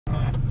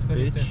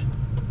stage.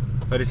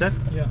 Oh, reset?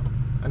 Yeah.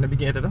 Ano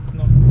bigyan ito to?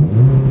 No.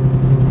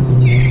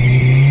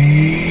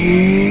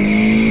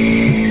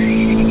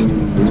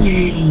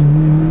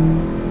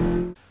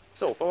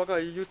 So, Pawaka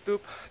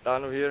YouTube,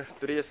 Dano here.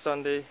 Today is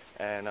Sunday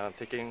and I'm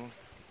taking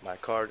my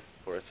car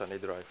for a Sunday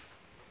drive.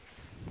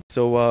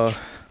 So,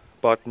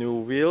 bought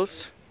new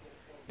wheels.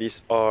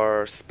 These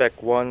are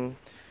spec 1,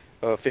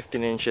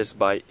 15 inches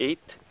by 8.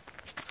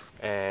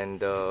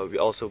 And we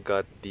also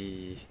got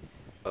the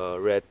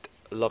red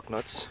lug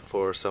nuts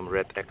for some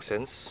red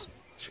accents,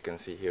 as you can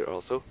see here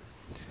also.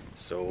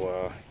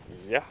 So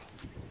yeah,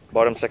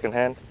 bought them second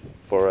hand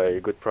for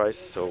a good price,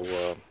 so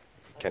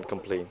can't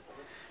complain.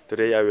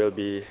 Today I will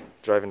be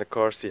driving the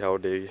car, see how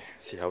they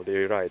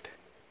ride.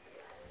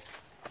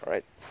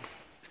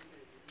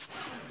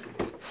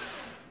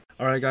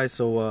 Alright guys,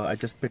 so I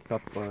just picked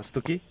up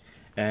Stucky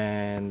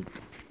and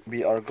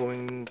we are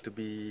going to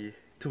be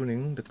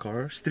tuning the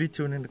car, street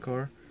tuning the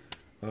car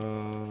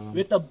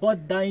With a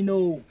Bud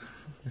Dino.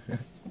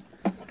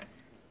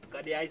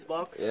 Got the ice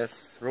box.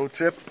 Yes, road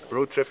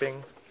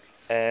tripping.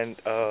 And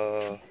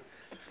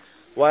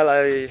while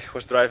I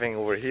was driving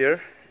over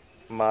here,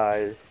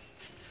 my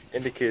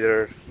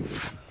indicator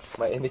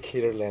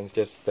lens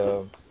just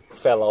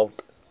fell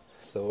out,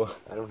 so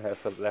I don't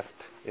have a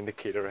left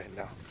indicator right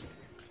now.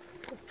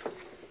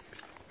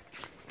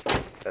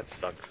 That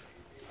sucks.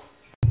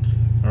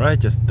 Alright,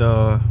 just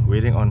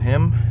waiting on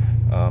him.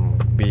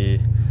 Be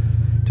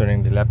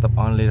turning the laptop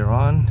on later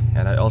on,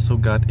 and I also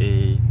got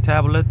a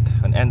tablet,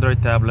 an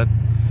Android tablet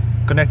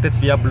connected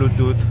via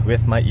Bluetooth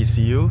with my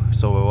ECU,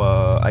 so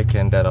I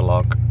can data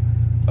log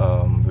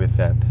with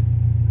that.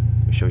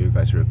 Let me show you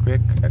guys real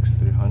quick.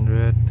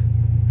 X300,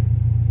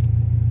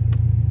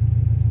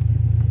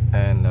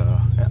 and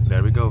yeah,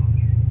 there we go.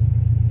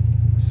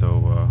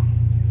 So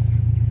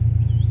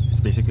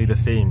it's basically the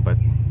same, but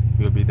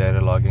we'll be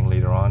data logging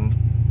later on.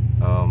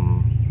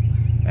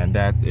 And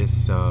that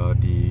is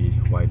the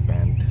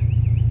wideband.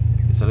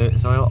 It's a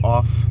little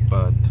off,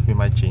 but we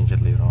might change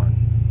it later on.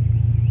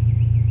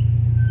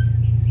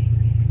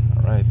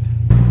 Alright.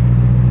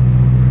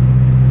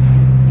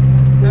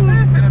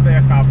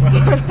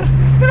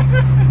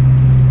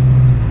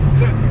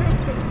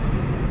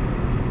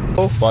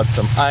 Oh, bought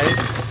some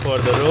ice for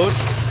the road.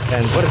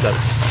 And what is that?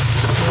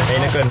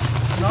 Heineken.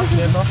 No,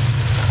 Smirnoff.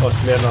 Oh,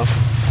 Smirnoff.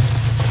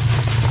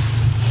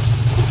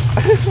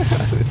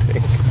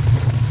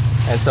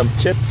 And some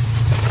chips.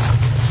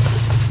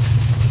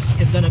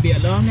 It's gonna be a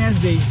long ass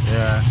day.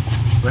 Yeah,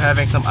 we're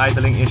having some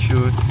idling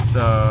issues.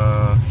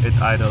 It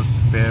idles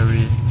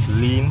very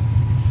lean,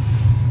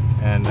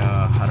 and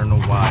I don't know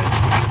why.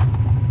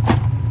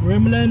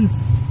 Gremlins.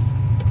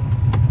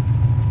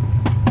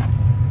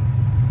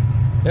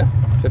 Yeah,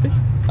 seti.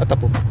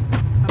 Atapu.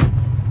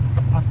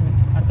 Afu.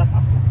 Atap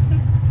afu.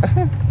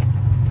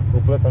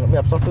 Upload may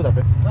absorb to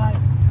tapi. Bye.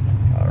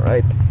 All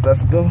right,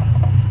 let's go.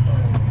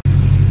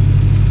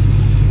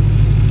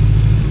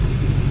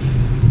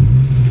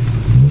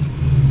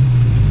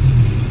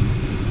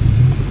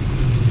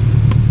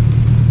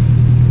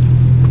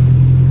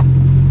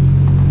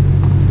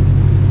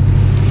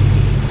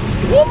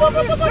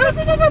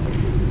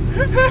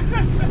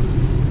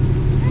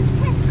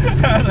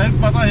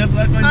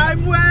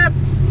 I'm wet.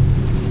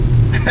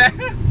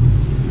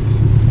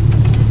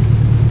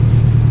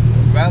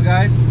 Well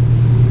guys,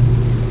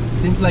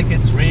 seems like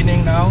it's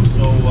raining now,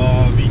 so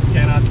we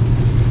cannot,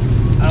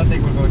 I don't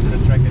think we're going to the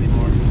track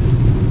anymore.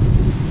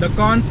 The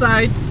con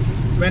side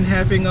when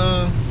having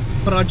a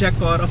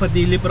project or of a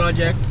daily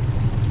project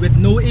with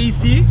no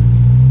AC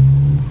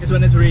is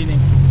when it's raining.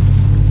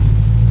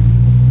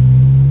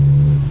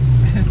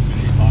 It's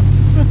really hot.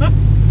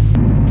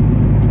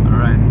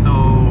 Alright, so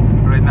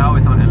right now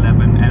it's on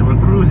 11 and we're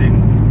cruising.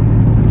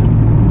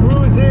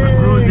 We're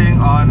cruising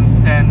on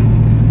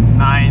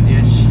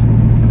 10.9-ish.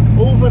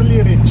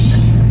 Overly rich.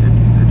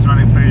 It's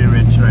running pretty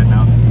rich right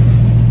now.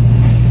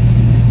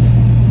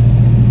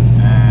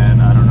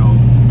 And I don't know.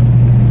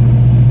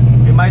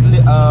 We might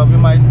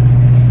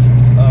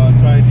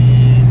try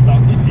the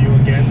stock ECU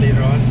again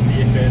later on, see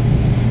if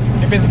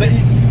it's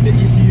the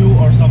ECU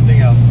or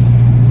something else.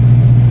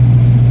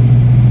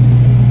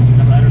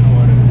 Because I don't know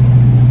what it is.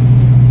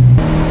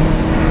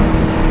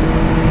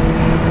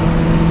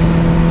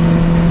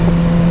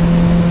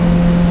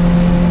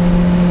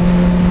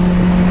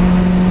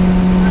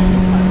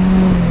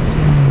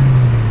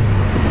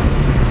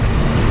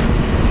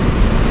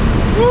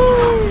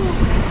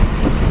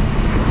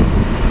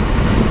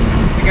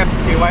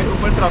 Wide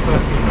open throttle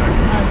preferred.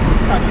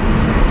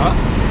 Huh?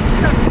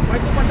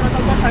 Wide open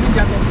throttle ko saan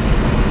jatuh?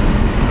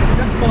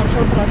 Just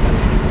partial throttle.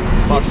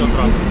 Partial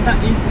throttle.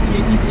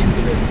 Is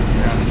into it.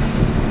 Yeah.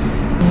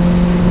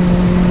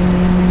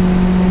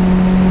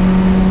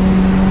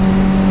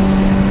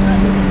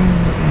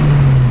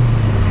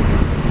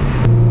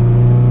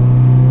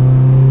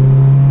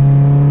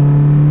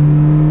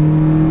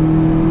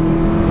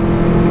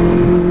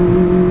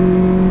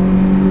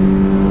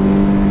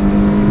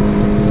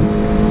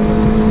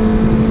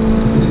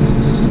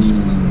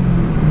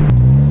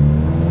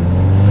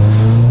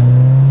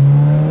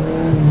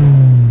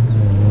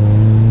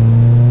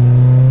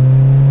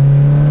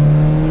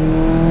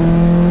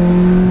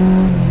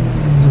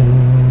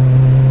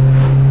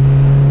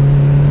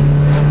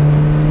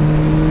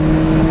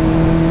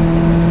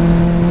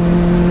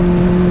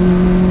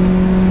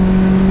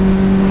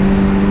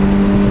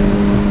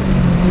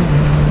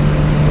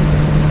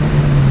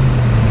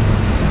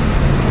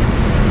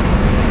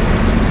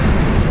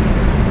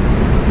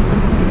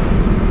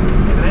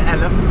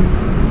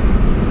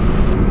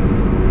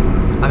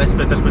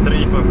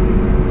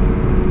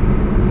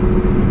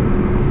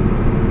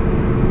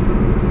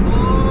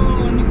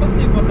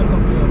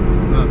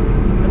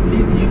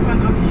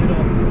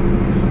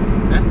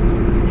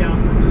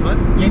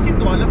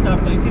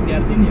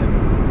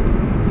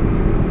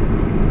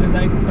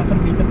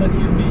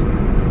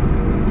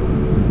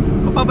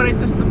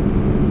 pa-brightness to?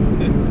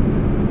 Eh,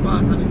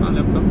 saan yung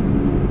laptop?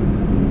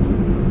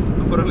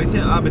 For release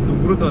niya,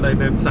 betugro to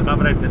dahil sa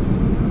ka-brightness.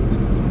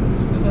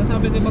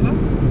 Nasasabi di ba ka?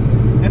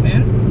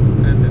 FN?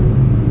 FN.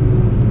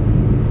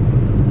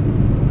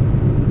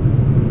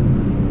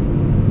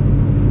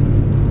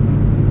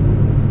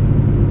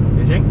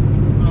 Ising?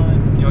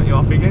 Yung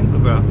offing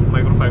lu ba?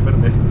 Microfiber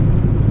deh.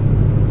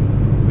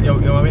 Yung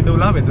window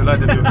lah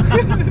dulu.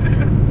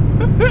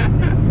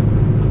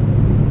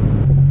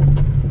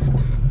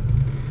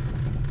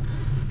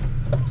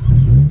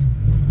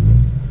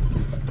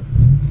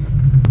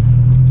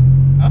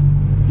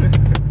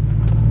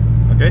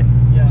 Okay?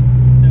 Yeah.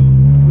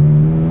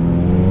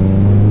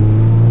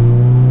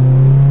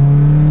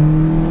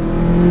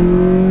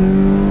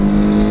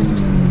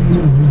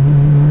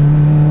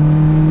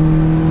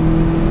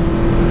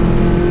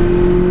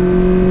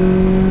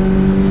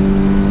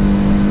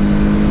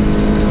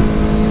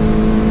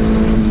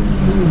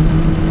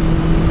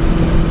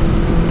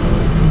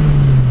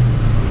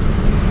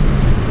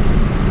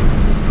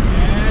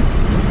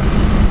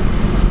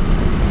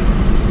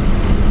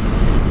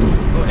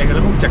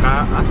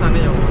 Tsaka asan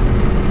yung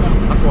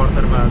a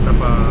quarter ba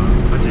tapa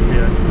a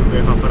GPS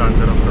kaya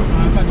fa-fronter also.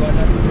 Kadua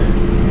na.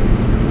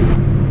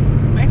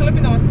 Ay kala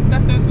mi na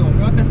test so,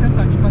 no test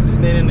sa ni fast.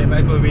 Nej, men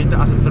jag vet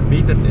alltså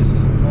förbitet det.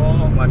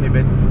 Man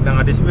vet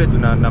nga display do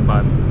na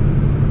napat.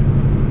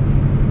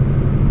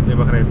 Di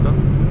ba correcto?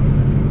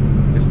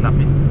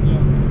 Snappy.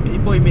 Yeah.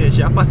 Ipo mi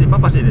siya pasi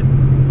din.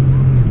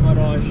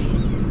 Marosh.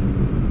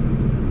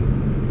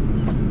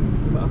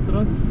 Ba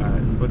actrons?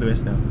 På det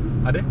väst nu.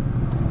 Ade?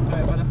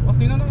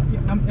 Okay na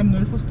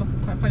M0 first to.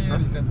 Kaya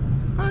reset.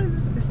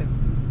 This time.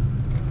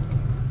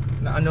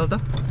 Na ano to?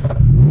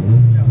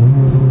 Yeah.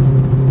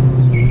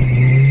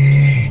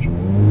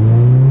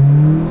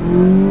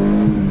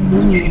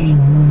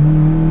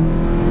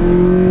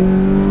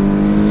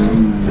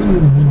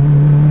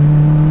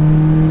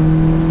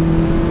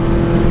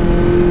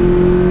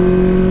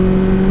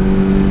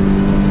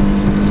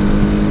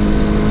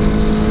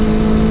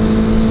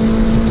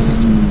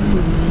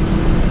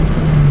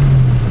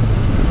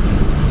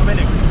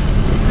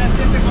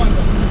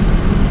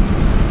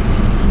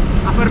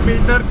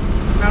 Meter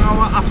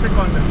nangawa half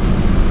second.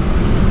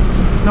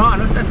 No,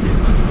 ano 16?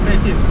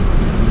 15.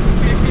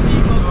 15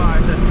 dito. Oh,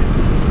 16.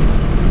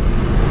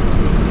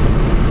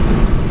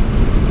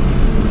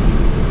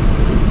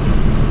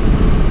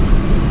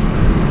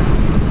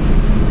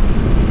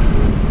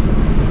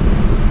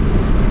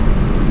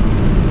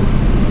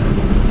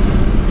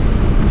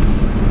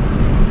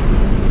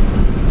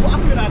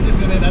 Accurate is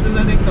din natin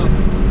sa dito.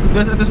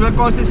 This well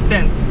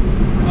consistent.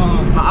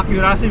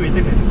 Ma-accuracy with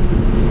it.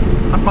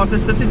 A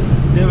consistency is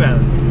well.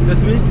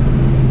 Dus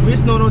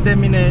wist no de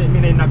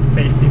mine nak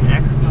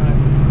 15x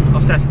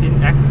of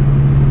 16x.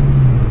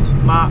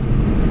 Maar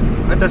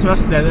het is wel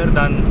sneller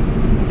dan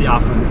die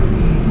afval.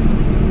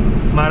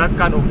 Maar dat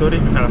kan ook door die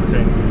vervelend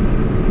zijn.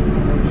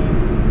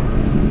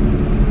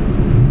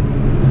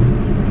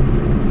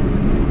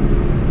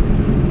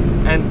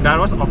 En daar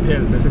was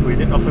uphill, dus ik weet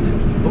niet of het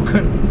ook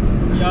kan.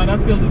 Ja, dat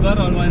speelt ook een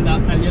rol, want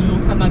je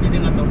loopt gaat naar die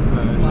dingen toch.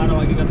 Maar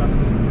waar ik het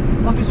afzet.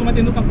 Wacht, is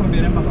zometeen ook kan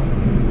proberen, maar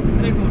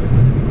check nog eens.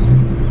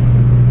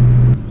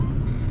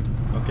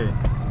 Oké.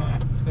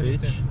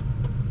 Stage.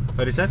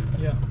 Reset?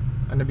 Ja.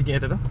 En dan begin je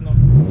het toch? No.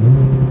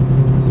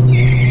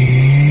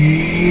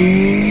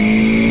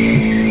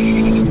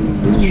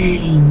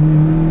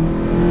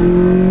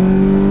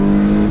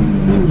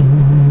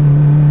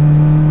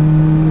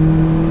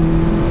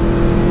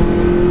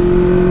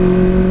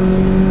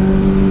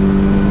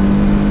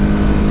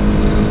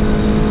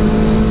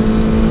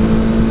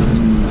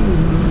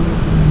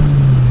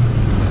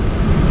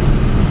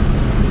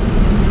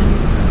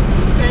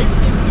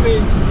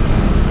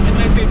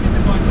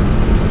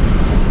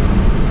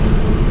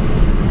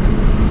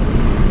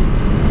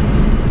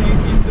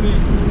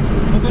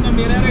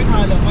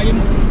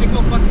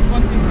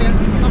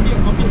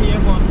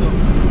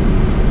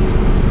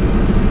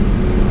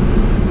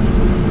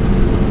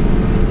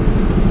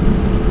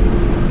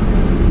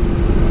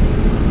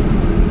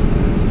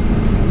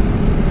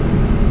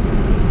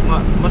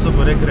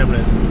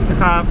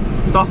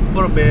 Toch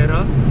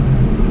proberen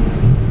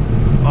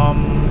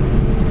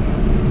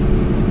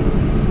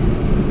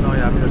nou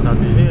ja,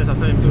 minus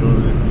satu yang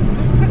turun.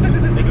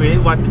 Ik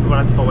weet wat ik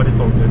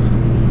focus.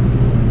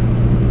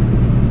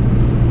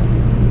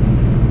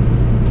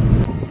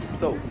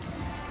 So,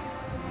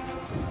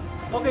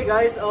 okay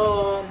guys,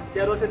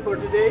 that was it for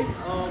today.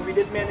 We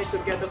did manage to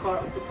get the car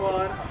up to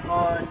par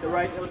on the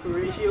right L4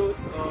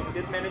 ratios. We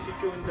did manage to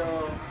tune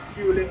the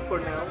fueling for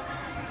now.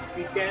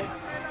 We can't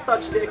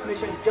touch the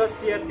ignition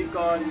just yet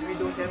because we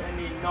don't have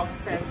any knock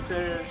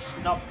sensor,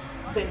 knock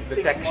sensing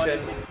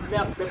detections.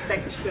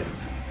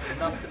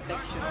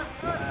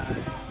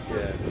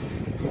 Yeah.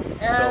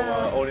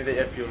 So only the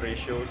air fuel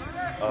ratios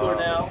for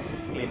now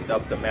cleaned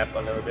up the map a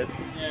little bit.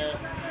 Yeah.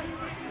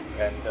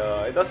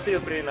 And it does feel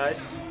pretty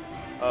nice.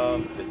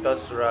 It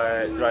does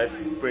drive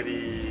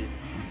pretty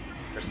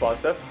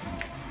responsive.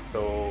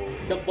 So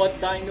the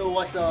bot dyno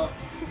was a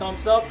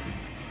thumbs up.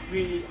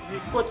 we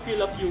could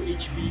feel a few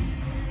HPs.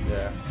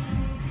 Yeah.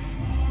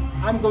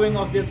 I'm going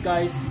off this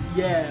guy's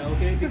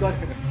okay,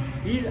 because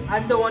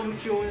I'm the one who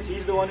tunes,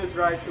 he's the one who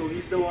drives, so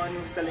he's the one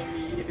who's telling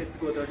me if it's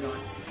good or not.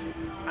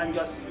 I'm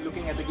just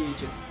looking at the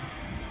gauges.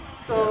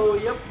 So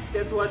yep,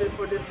 that's what it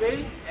for this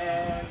day,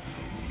 and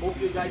hope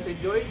you guys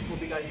enjoyed,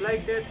 hope you guys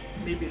liked it,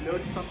 maybe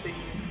learned something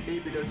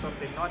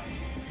not.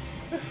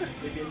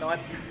 Maybe not.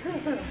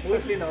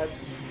 Mostly not.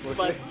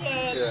 But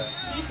yeah,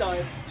 peace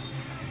out.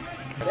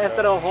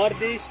 After a hot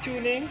day's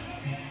tuning,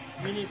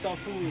 we need some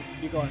food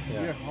because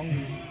we're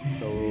hungry.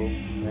 So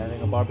we're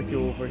having a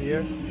barbecue over here,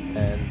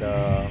 and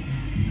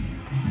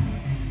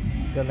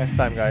till next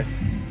time, guys.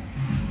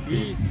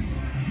 Peace.